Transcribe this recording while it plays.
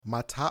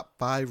My top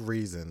 5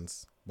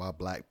 reasons why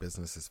black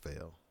businesses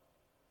fail.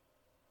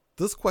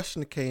 This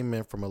question came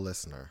in from a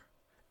listener,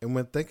 and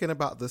when thinking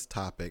about this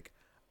topic,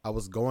 I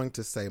was going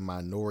to say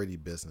minority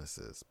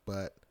businesses,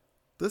 but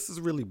this is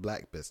really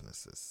black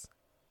businesses,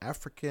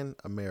 African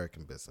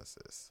American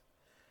businesses.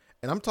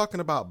 And I'm talking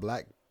about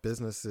black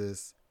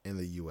businesses in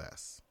the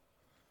U.S.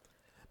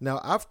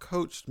 Now, I've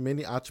coached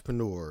many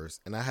entrepreneurs,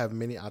 and I have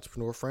many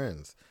entrepreneur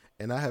friends,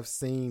 and I have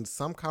seen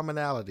some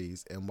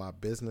commonalities in why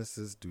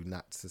businesses do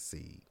not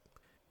succeed.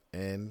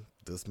 And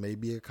this may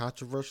be a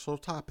controversial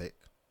topic,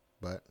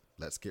 but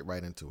let's get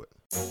right into it.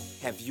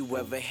 Have you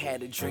ever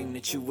had a dream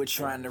that you were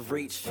trying to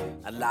reach?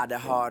 A lot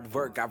of hard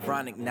work,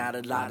 ironic, not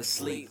a lot of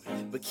sleep.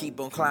 But keep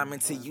on climbing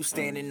till you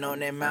standing on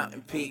that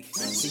mountain peak.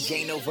 See,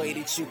 ain't no way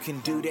that you can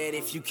do that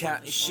if you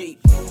counting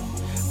sheep.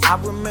 I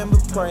remember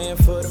praying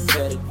for them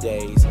better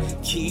days.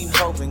 Keep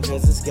hoping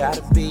cause it's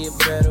gotta be a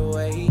better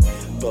way.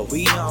 But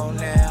we on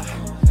now,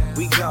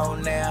 we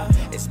gone now.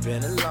 It's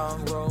been a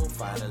long road,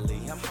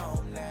 finally I'm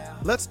home now.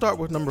 Let's start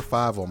with number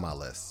 5 on my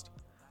list.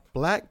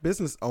 Black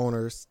business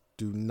owners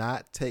do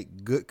not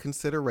take good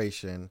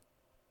consideration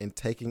in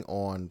taking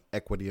on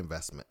equity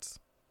investments.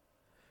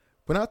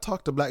 When I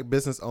talk to black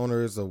business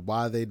owners of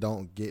why they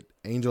don't get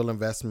angel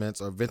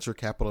investments or venture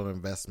capital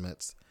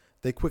investments,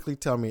 they quickly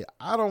tell me,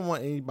 I don't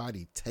want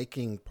anybody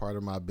taking part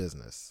of my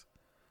business.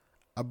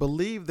 I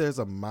believe there's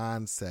a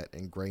mindset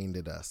ingrained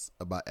in us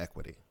about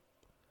equity.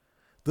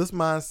 This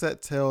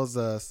mindset tells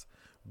us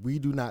we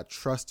do not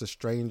trust a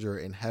stranger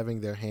in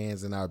having their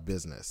hands in our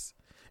business.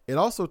 It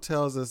also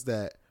tells us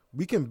that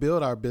we can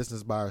build our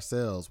business by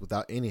ourselves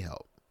without any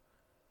help.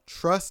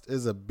 Trust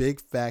is a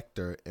big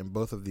factor in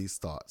both of these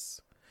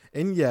thoughts.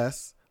 And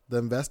yes, the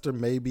investor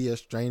may be a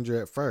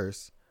stranger at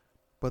first,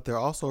 but they're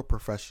also a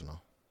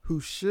professional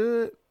who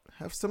should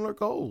have similar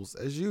goals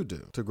as you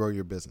do to grow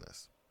your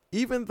business.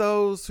 Even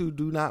those who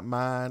do not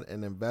mind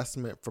an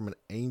investment from an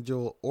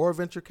angel or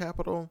venture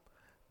capital,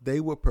 they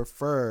would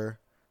prefer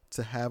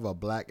to have a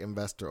black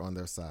investor on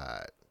their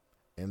side.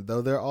 And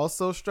though they're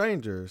also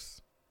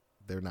strangers,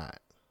 they're not.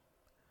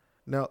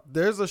 Now,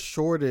 there's a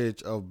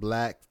shortage of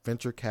black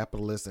venture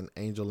capitalists and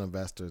angel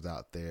investors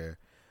out there,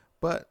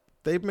 but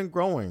they've been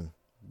growing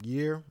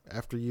year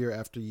after year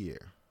after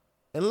year.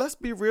 And let's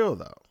be real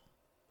though,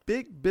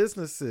 big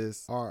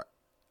businesses are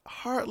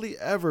hardly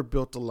ever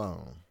built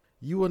alone.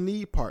 You will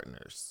need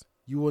partners.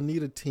 You will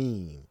need a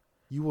team.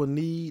 You will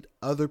need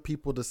other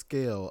people to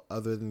scale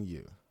other than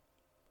you.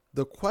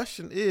 The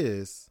question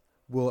is,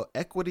 will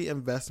equity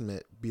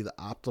investment be the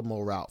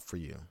optimal route for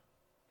you?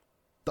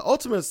 The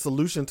ultimate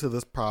solution to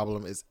this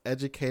problem is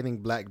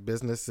educating black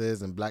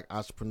businesses and black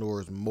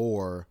entrepreneurs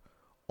more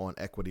on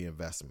equity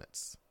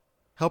investments,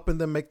 helping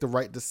them make the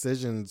right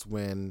decisions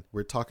when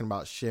we're talking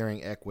about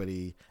sharing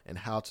equity and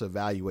how to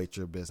evaluate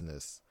your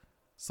business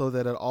so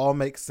that it all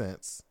makes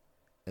sense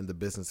and the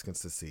business can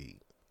succeed.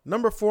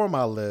 Number 4 on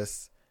my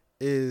list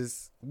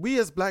is we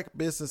as black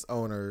business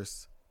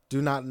owners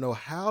do not know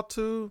how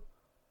to,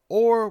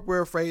 or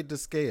we're afraid to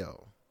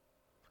scale.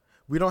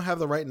 We don't have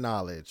the right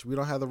knowledge. We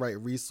don't have the right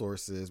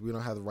resources. We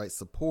don't have the right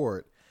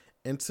support.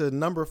 And to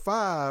number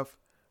 5,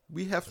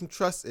 we have some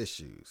trust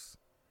issues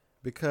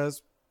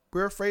because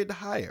we're afraid to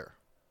hire.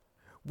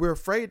 We're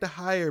afraid to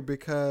hire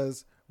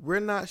because we're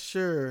not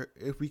sure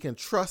if we can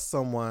trust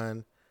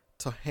someone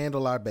to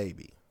handle our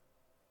baby.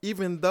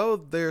 Even though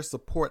there's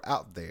support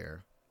out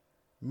there,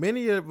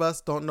 many of us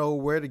don't know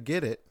where to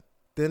get it,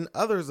 then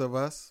others of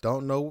us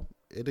don't know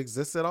it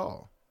exists at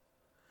all.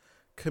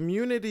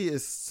 Community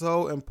is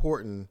so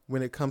important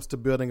when it comes to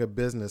building a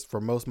business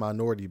for most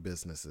minority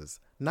businesses,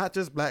 not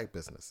just black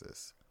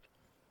businesses.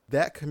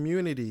 That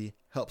community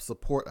helps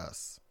support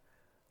us.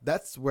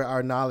 That's where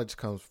our knowledge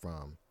comes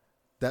from.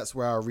 That's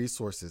where our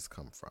resources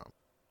come from.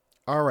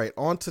 All right,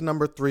 on to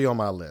number 3 on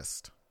my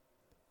list.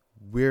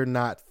 We're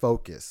not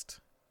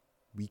focused.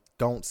 We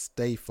don't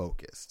stay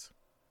focused.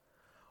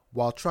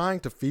 While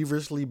trying to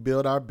feverishly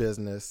build our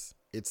business,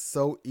 it's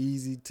so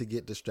easy to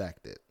get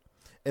distracted.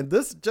 And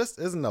this just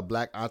isn't a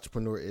black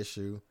entrepreneur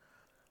issue.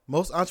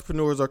 Most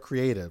entrepreneurs are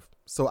creative,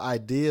 so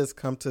ideas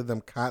come to them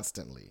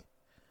constantly.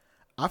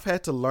 I've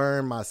had to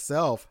learn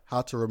myself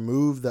how to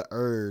remove the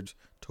urge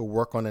to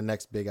work on the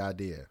next big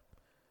idea.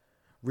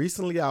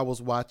 Recently, I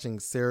was watching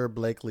Sarah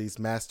Blakely's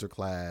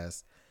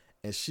masterclass,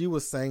 and she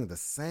was saying the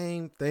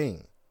same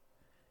thing.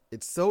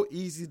 It's so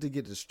easy to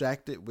get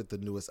distracted with the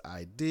newest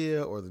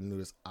idea or the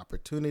newest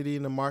opportunity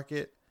in the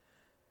market.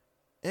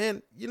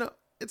 And,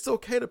 it's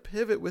okay to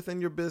pivot within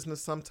your business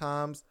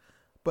sometimes,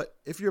 but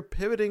if you're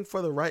pivoting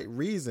for the right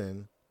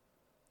reason,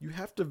 you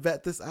have to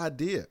vet this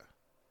idea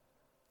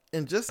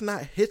and just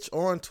not hitch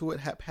on to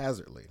it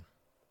haphazardly.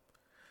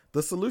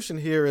 The solution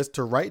here is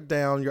to write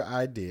down your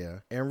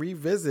idea and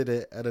revisit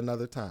it at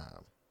another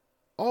time.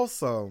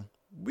 Also,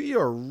 we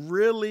are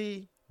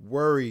really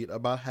worried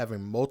about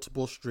having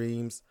multiple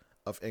streams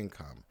of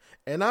income.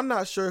 And I'm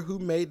not sure who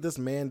made this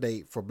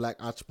mandate for black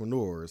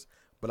entrepreneurs,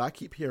 but I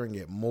keep hearing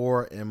it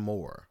more and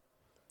more.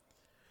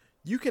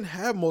 You can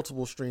have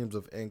multiple streams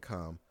of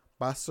income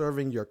by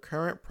serving your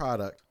current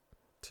product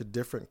to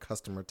different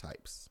customer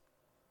types.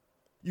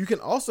 You can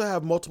also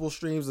have multiple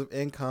streams of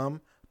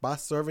income by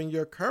serving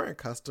your current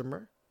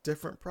customer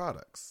different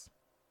products.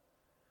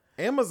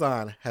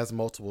 Amazon has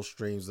multiple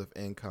streams of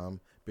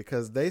income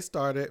because they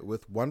started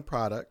with one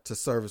product to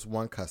service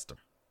one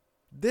customer.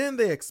 Then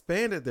they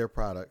expanded their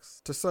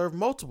products to serve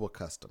multiple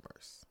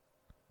customers.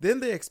 Then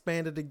they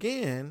expanded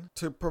again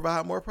to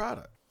provide more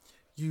product.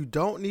 You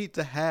don't need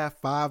to have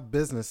 5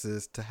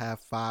 businesses to have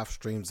 5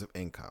 streams of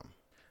income.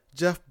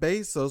 Jeff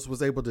Bezos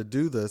was able to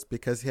do this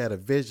because he had a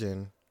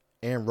vision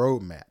and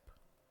roadmap,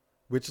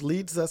 which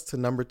leads us to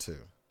number 2.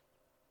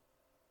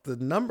 The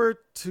number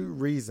 2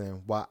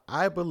 reason why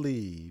I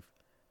believe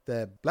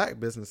that Black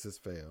businesses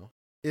fail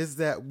is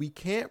that we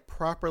can't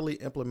properly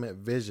implement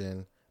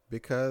vision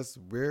because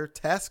we're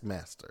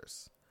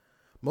taskmasters.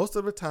 Most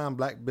of the time,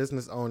 Black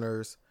business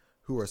owners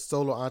who are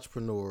solo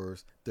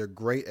entrepreneurs, they're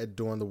great at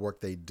doing the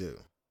work they do.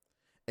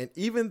 And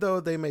even though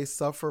they may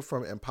suffer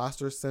from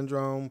imposter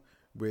syndrome,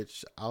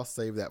 which I'll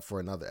save that for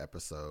another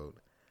episode,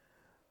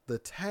 the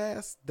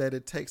tasks that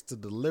it takes to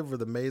deliver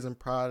the amazing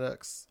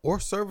products or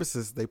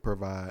services they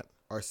provide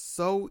are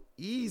so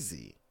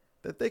easy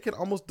that they can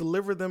almost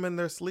deliver them in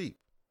their sleep.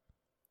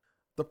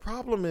 The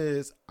problem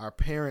is our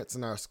parents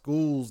and our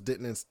schools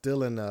didn't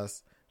instill in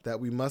us that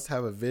we must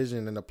have a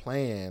vision and a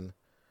plan,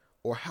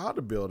 or how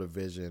to build a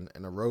vision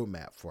and a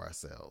roadmap for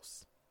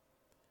ourselves.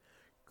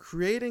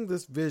 Creating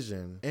this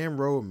vision and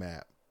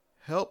roadmap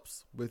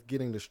helps with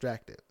getting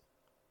distracted.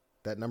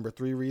 That number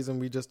 3 reason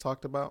we just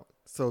talked about.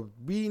 So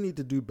we need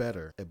to do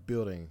better at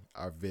building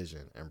our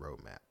vision and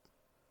roadmap.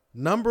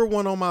 Number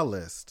 1 on my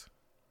list,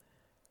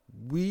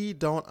 we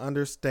don't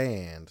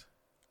understand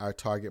our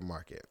target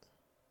market.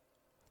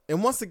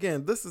 And once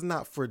again, this is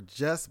not for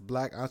just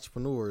Black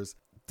entrepreneurs.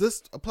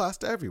 This applies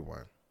to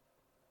everyone.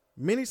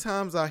 Many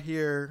times I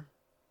hear,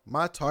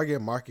 my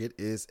target market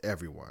is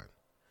everyone.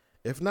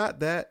 If not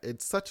that,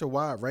 it's such a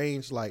wide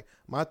range, like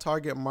my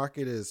target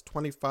market is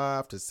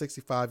 25 to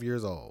 65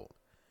 years old.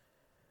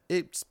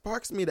 It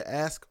sparks me to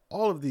ask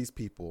all of these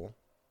people,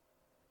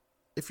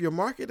 if your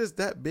market is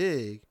that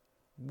big,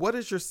 what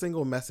is your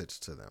single message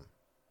to them?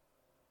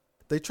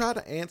 They try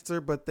to answer,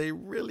 but they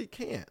really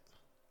can't.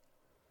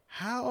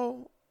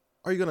 How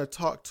are you going to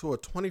talk to a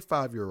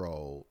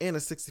 25-year-old and a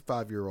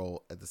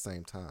 65-year-old at the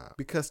same time?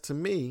 Because to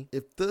me,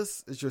 if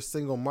this is your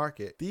single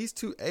market, these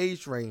 2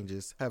 age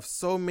ranges have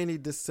so many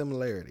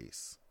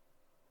dissimilarities.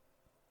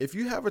 If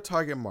you have a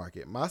target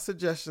market, my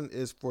suggestion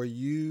is for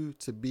you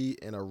to be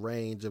in a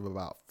range of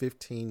about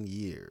 15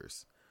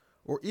 years,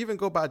 or even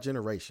go by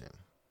generation.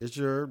 Is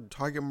your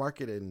target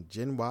market in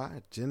Gen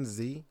Y, Gen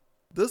Z?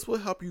 This will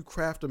help you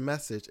craft a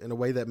message in a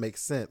way that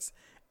makes sense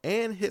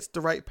and hits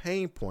the right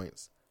pain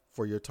points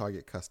for your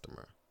target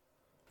customer.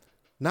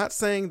 Not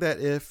saying that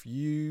if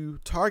you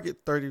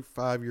target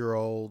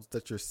 35-year-olds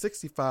that your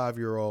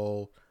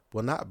 65-year-old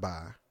will not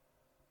buy,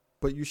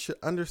 but you should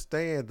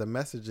understand the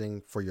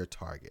messaging for your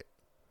target.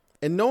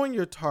 And knowing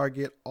your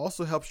target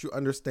also helps you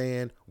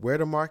understand where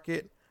to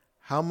market,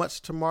 how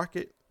much to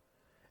market,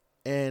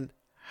 and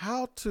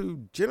how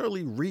to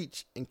generally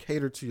reach and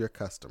cater to your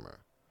customer.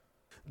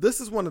 This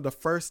is one of the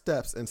first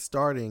steps in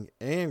starting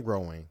and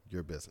growing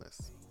your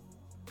business.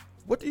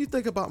 What do you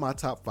think about my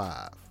top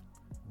 5?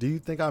 Do you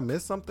think I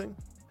missed something?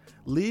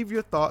 Leave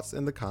your thoughts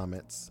in the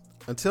comments.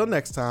 Until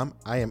next time,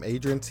 I am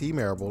Adrian T.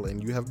 Marable,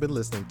 and you have been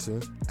listening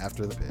to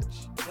After the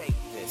Pitch. Take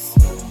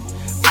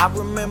this. I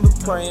remember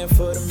praying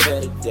for the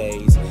better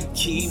days.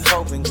 Keep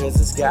hoping,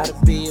 cause it's gotta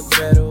be a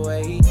better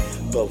way.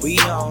 But we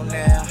on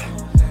now,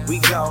 we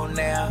gone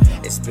now.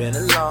 It's been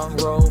a long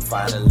road,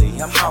 finally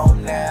I'm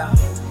home now.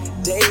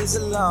 Days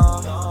are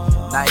long,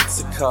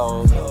 nights are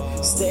cold.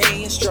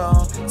 Staying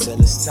strong till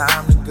it's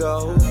time to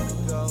go.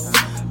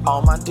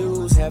 All my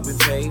dues have been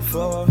paid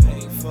for.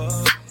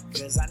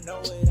 Cause I know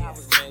what I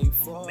was made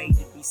for. Made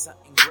to be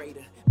something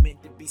greater,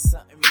 meant to be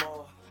something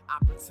more.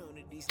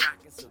 Opportunities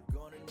knocking, so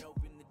gonna know.